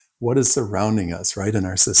what is surrounding us, right, in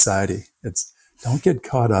our society. It's don't get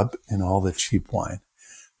caught up in all the cheap wine.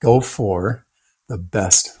 Go for the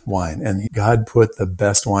best wine. And God put the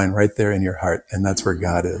best wine right there in your heart, and that's where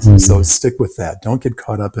God is. Mm-hmm. So stick with that. Don't get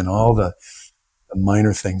caught up in all the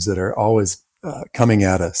minor things that are always coming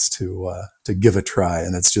at us to give a try.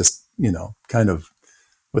 And it's just, kind of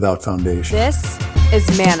without foundation. This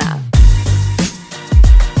is MANNA.